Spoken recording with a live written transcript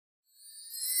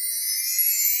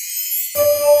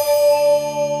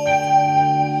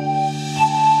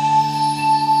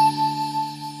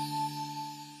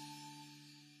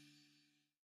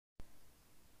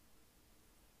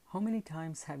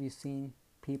times have you seen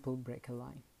people break a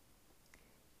line?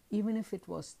 Even if it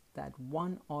was that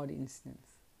one odd instance,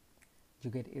 you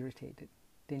get irritated,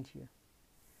 didn't you?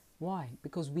 Why?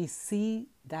 Because we see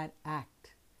that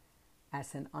act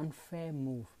as an unfair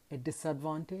move, a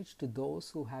disadvantage to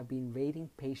those who have been waiting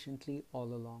patiently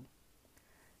all along.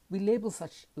 We label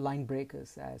such line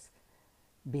breakers as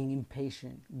being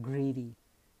impatient, greedy,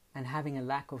 and having a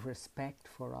lack of respect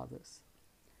for others.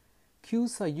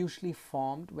 Queues are usually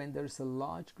formed when there is a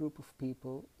large group of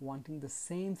people wanting the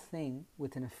same thing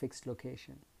within a fixed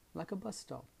location, like a bus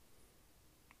stop,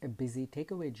 a busy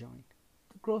takeaway joint,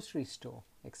 the grocery store,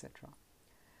 etc.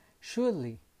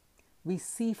 Surely, we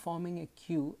see forming a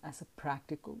queue as a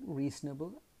practical,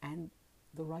 reasonable, and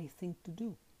the right thing to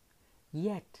do.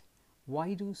 Yet,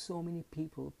 why do so many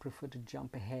people prefer to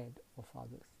jump ahead of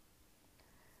others?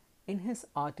 In his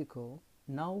article,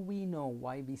 Now We Know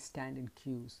Why We Stand in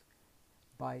Queues,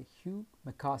 by Hugh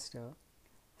McMaster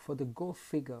for the Go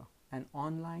Figure, an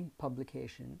online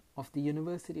publication of the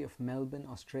University of Melbourne,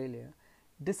 Australia,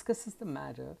 discusses the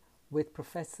matter with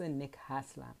Professor Nick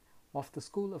Haslam of the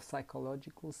School of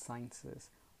Psychological Sciences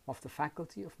of the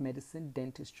Faculty of Medicine,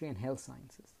 Dentistry and Health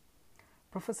Sciences.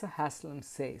 Professor Haslam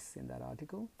says in that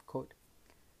article, quote,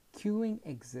 "Queuing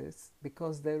exists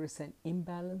because there is an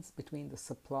imbalance between the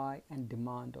supply and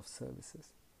demand of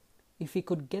services. If we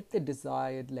could get the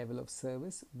desired level of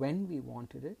service when we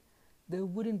wanted it, there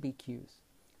wouldn't be queues.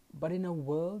 But in a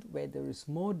world where there is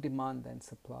more demand than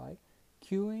supply,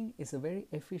 queuing is a very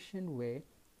efficient way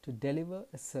to deliver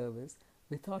a service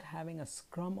without having a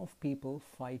scrum of people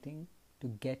fighting to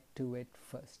get to it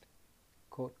first."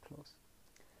 Quote close.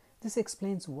 This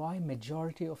explains why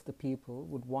majority of the people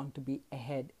would want to be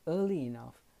ahead early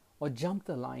enough or jump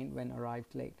the line when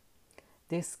arrived late.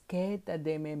 They're scared that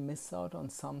they may miss out on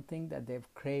something that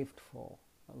they've craved for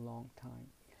a long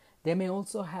time. They may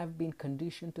also have been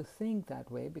conditioned to think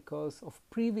that way because of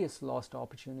previous lost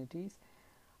opportunities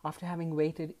after having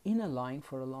waited in a line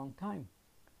for a long time.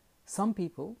 Some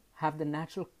people have the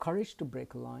natural courage to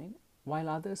break a line, while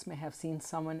others may have seen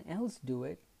someone else do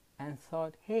it and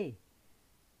thought, hey,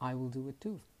 I will do it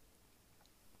too.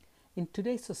 In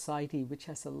today's society, which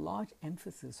has a large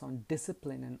emphasis on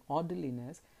discipline and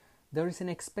orderliness, there is an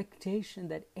expectation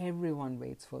that everyone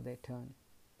waits for their turn.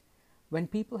 When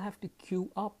people have to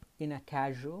queue up in a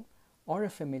casual or a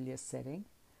familiar setting,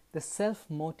 the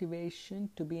self-motivation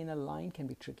to be in a line can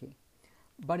be tricky.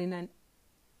 But in an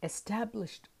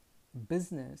established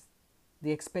business,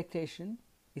 the expectation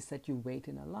is that you wait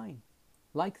in a line,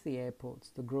 like the airports,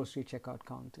 the grocery checkout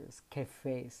counters,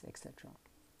 cafes, etc.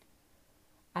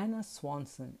 Anna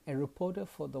Swanson, a reporter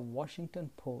for the Washington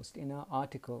Post, in her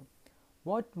article,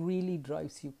 "What Really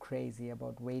Drives You Crazy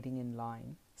About Waiting in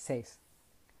Line," says,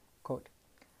 quote,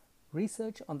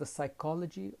 "Research on the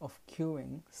psychology of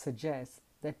queuing suggests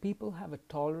that people have a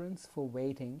tolerance for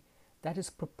waiting that is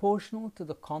proportional to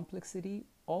the complexity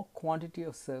or quantity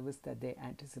of service that they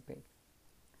anticipate.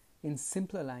 In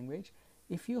simpler language,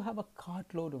 if you have a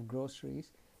cartload of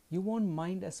groceries, you won't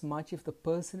mind as much if the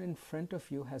person in front of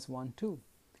you has one too.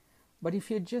 But if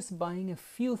you're just buying a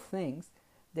few things,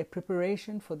 their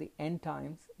preparation for the end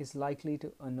times is likely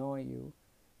to annoy you,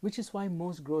 which is why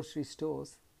most grocery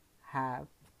stores have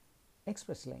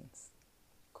express lanes."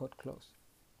 Quote close.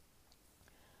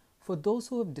 For those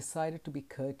who have decided to be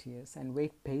courteous and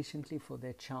wait patiently for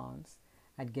their chance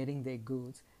at getting their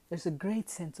goods, there's a great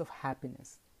sense of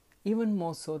happiness, even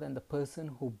more so than the person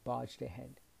who barged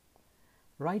ahead.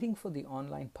 Writing for the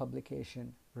online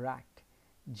publication Racked,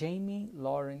 Jamie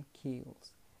Lauren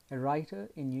Keels, a writer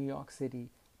in New York City,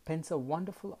 pens a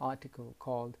wonderful article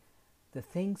called "The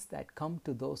Things That Come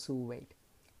to Those Who Wait,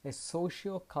 a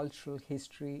Socio-Cultural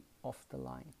History of the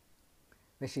Line,"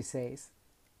 where she says,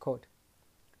 quote,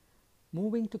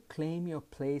 "Moving to claim your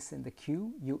place in the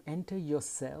queue, you enter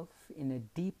yourself in a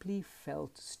deeply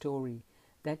felt story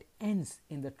that ends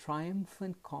in the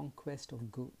triumphant conquest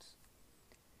of goods.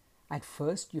 At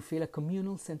first, you feel a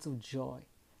communal sense of joy,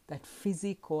 that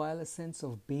fizzy coalescence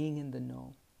of being in the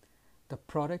know. The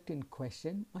product in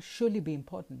question must surely be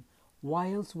important.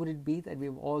 Why else would it be that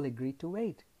we've all agreed to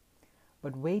wait?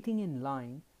 But waiting in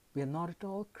line, we are not at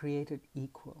all created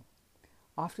equal.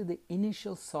 After the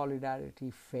initial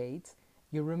solidarity fades,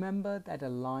 you remember that a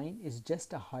line is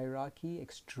just a hierarchy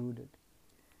extruded.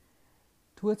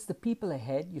 Towards the people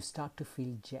ahead, you start to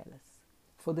feel jealous.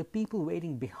 For the people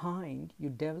waiting behind, you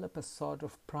develop a sort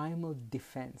of primal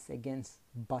defense against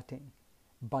butting,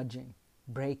 budging,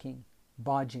 breaking,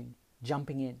 barging,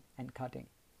 jumping in, and cutting."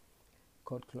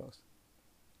 Quote close.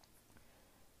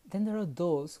 Then there are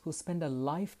those who spend a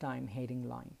lifetime hating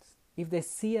lines. If they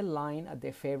see a line at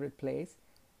their favorite place,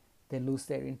 They lose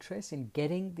their interest in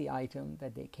getting the item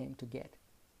that they came to get.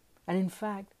 And in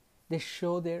fact, they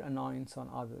show their annoyance on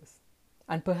others.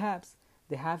 And perhaps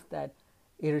they have that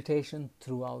irritation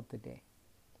throughout the day.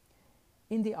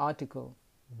 In the article,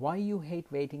 Why You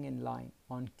Hate Waiting in Line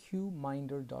on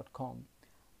QMinder.com,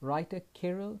 writer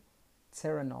Kirill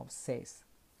Tseranov says,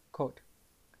 quote,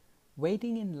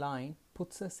 "Waiting in line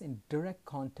puts us in direct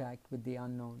contact with the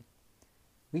unknown.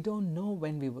 We don't know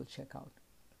when we will check out.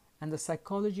 And the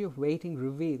psychology of waiting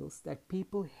reveals that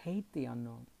people hate the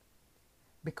unknown.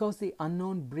 Because the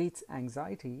unknown breeds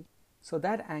anxiety, so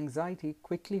that anxiety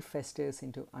quickly festers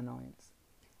into annoyance,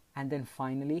 and then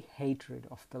finally hatred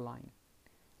of the line."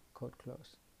 Quote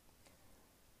close.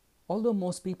 Although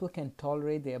most people can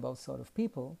tolerate the above sort of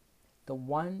people, the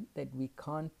one that we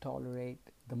can't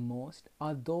tolerate the most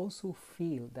are those who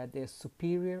feel that they are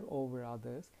superior over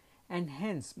others and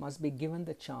hence must be given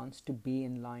the chance to be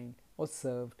in line or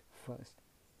served first.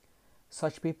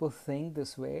 Such people think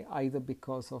this way either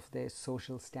because of their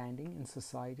social standing in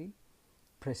society,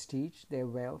 prestige, their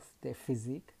wealth, their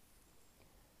physique,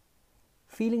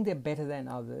 feeling they're better than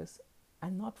others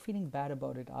and not feeling bad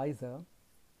about it either.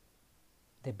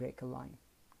 They break a line.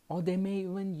 Or they may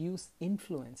even use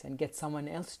influence and get someone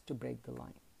else to break the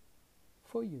line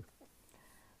for you.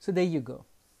 So there you go.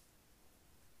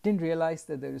 Didn't realize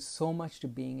that there is so much to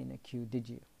being in a queue, did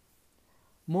you?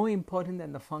 More important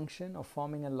than the function of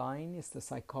forming a line is the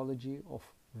psychology of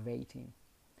waiting.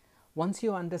 Once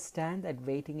you understand that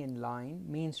waiting in line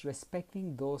means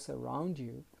respecting those around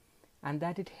you and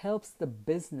that it helps the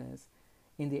business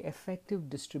in the effective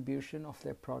distribution of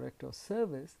their product or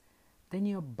service, then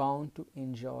you're bound to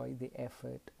enjoy the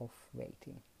effort of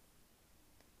waiting.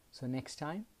 So next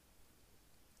time,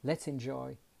 let's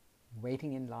enjoy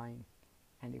waiting in line,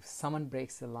 and if someone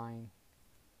breaks the line,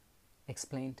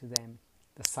 explain to them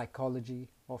the psychology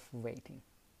of waiting.